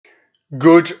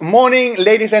Good morning,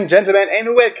 ladies and gentlemen,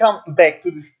 and welcome back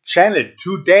to this channel.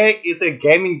 Today is a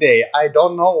gaming day. I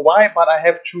don't know why, but I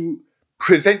have to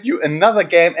present you another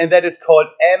game, and that is called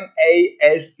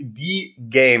MASD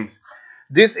games.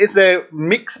 This is a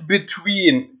mix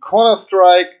between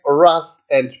Counter-Strike, Rust,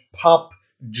 and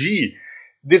pubg.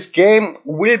 This game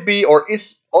will be or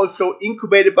is also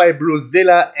incubated by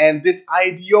Bluezilla, and this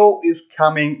IDO is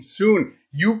coming soon.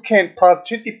 You can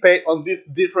participate on these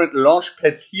different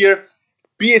launchpads here: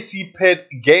 Bscpad,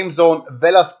 Gamezone,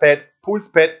 Velaspad,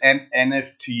 Pulsepad, and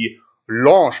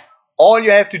NFTlaunch. All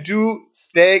you have to do,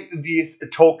 stake these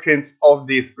tokens of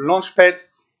these launchpads,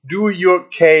 do your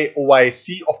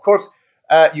KYC. Of course,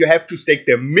 you have to stake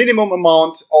the minimum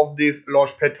amount of these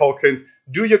launchpad tokens,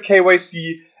 do your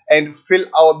KYC, and fill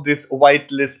out this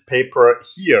whitelist paper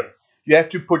here. You have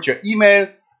to put your email,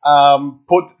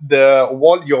 put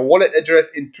your wallet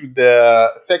address into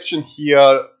the section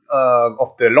here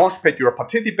of the launchpad you are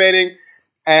participating,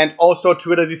 and also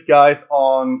follow these guys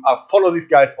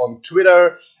on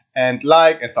Twitter, and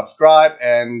like and subscribe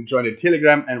and join the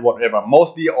Telegram and whatever,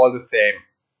 mostly all the same.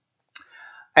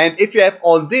 And if you have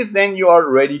all this, then you are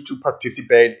ready to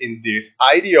participate in this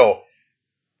IDO.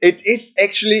 It is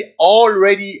actually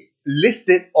already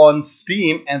listed on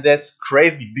Steam, and that's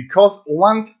crazy because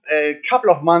a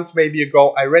couple of months maybe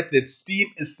ago I read that Steam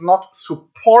is not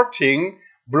supporting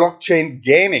blockchain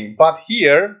gaming, but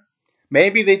here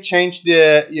maybe they changed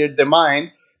the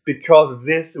mind, because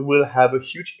this will have a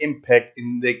huge impact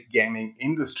in the gaming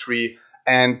industry,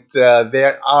 and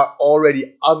there are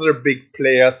already other big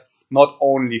players, not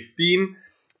only Steam.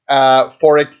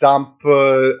 For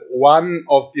example, one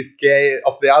of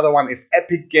the other one is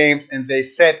Epic Games, and they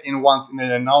said in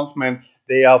an announcement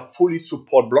they are fully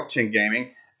support blockchain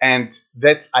gaming, and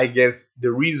that's, I guess,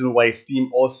 the reason why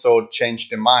Steam also changed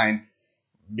their mind.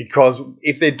 Because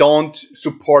if they don't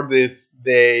support this,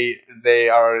 they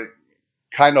are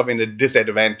kind of in a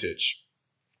disadvantage.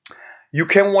 You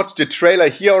can watch the trailer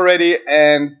here already,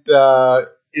 and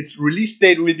its release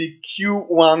date will be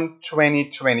Q1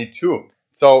 2022.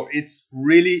 So it's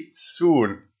really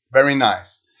soon. Very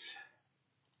nice.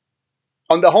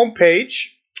 On the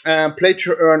homepage, play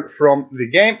to earn from the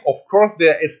game. Of course,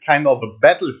 there is kind of a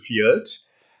battlefield.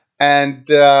 And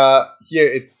here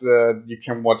it's you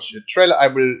can watch a trailer. I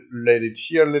will let it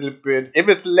here a little bit. If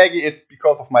it's laggy, it's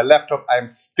because of my laptop. I'm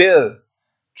still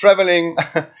traveling.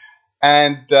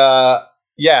 And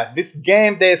yeah, this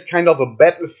game, there's kind of a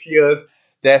battlefield.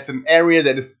 There's an area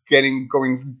that is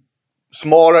going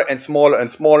smaller and smaller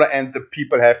and smaller, and the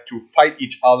people have to fight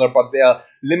each other, but there are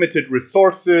limited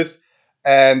resources,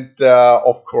 and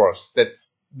of course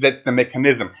that's the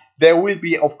mechanism. There will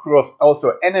be, of course,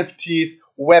 also NFTs,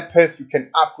 weapons. You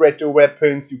can upgrade the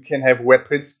weapons, you can have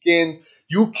weapon skins,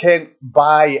 you can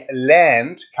buy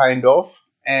land, kind of,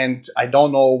 and I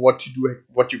don't know what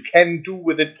you can do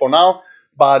with it for now,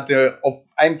 but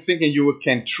I'm thinking you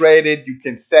can trade it, you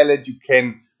can sell it, you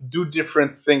can do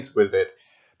different things with it.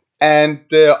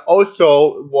 And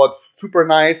also, what's super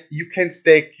nice, you can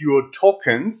stake your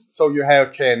tokens, so you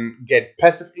can get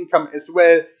passive income as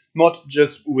well, not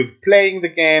just with playing the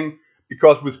game,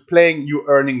 because with playing you're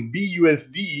earning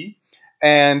BUSD,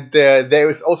 and there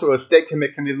is also a staking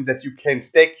mechanism that you can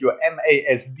stake your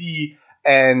MASD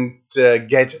and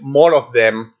get more of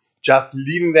them, just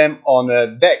leaving them on a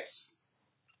DEX.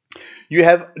 You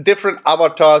have different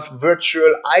avatars,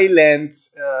 virtual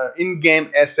islands,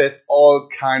 in-game assets, all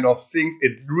kind of things.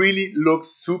 It really looks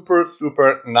super,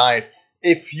 super nice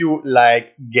if you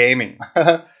like gaming.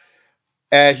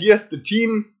 Here's the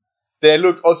team. They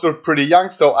look also pretty young,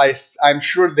 so I'm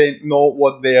sure they know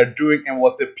what they are doing and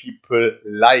what the people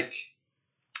like.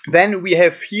 Then we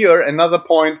have here another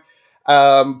point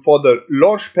for the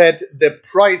launchpad. The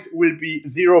price will be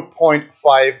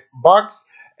 0.5 bucks.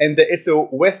 And there is a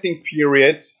vesting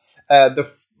period.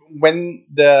 When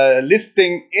the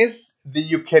listing is,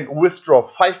 you can withdraw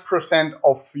 5%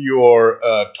 of your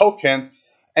tokens,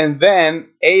 and then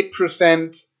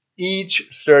 8% each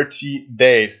 30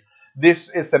 days. This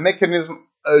is a mechanism.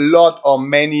 A lot or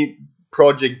many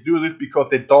projects do this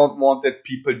because they don't want that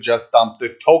people just dump the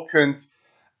tokens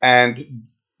and,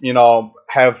 you know,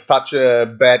 have such a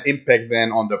bad impact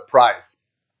then on the price.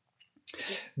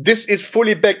 This is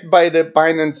fully backed by the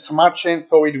Binance smartchain,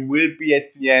 so it will be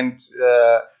at the end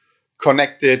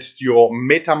connected to your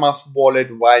MetaMask wallet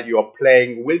while you are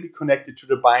playing. Will be connected to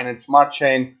the Binance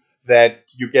smartchain,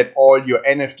 that you get all your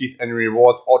NFTs and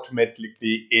rewards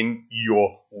automatically in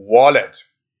your wallet.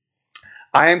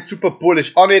 I am super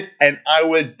bullish on it, and I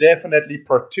will definitely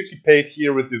participate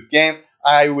here with this game.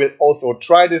 I will also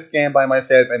try this game by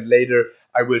myself, and later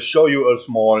I will show you a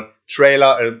small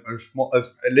trailer,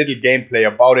 a little gameplay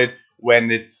about it when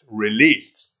it's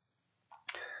released.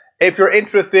 If you're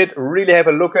interested, really have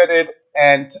a look at it.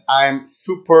 And I'm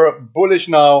super bullish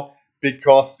now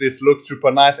because this looks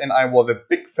super nice. And I was a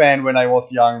big fan when I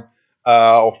was young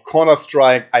of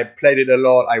Counter-Strike. I played it a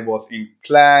lot. I was in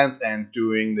clans and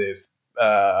doing this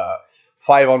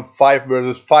 5-on-5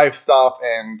 versus 5 stuff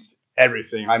and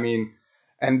everything. I mean,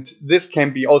 and this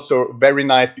can be also very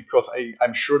nice because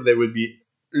I'm sure there will be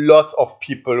lots of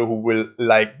people who will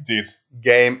like this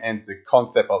game and the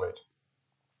concept of it.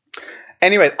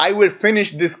 Anyway, I will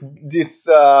finish this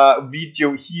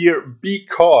video here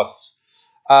because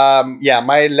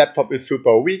my laptop is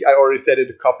super weak. I already said it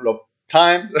a couple of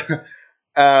times,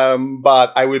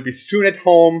 but I will be soon at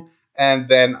home, and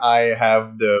then I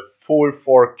have the full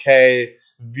 4K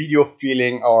video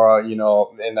feeling, or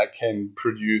and I can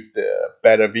produce the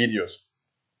better videos.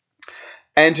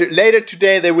 And later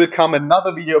today there will come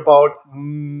another video about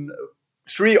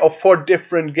 3 or 4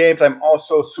 different games I'm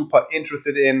also super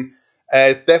interested in.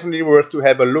 It's definitely worth to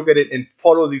have a look at it and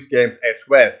follow these games as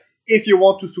well. If you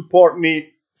want to support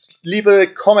me, leave a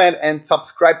comment and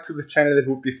subscribe to the channel. That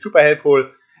would be super helpful.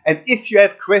 And if you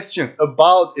have questions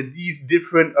about these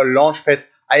different launchpads,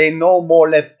 I know more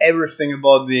or less everything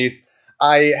about these.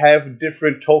 I have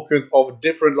different tokens of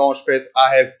different launchpads.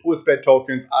 I have Pulsepad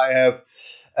tokens. I have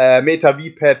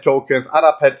MetaVPad tokens,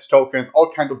 other pads tokens,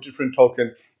 all kinds of different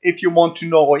tokens. If you want to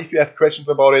know or if you have questions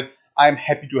about it, I'm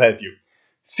happy to help you.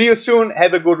 See you soon.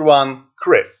 Have a good one.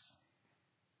 Chris.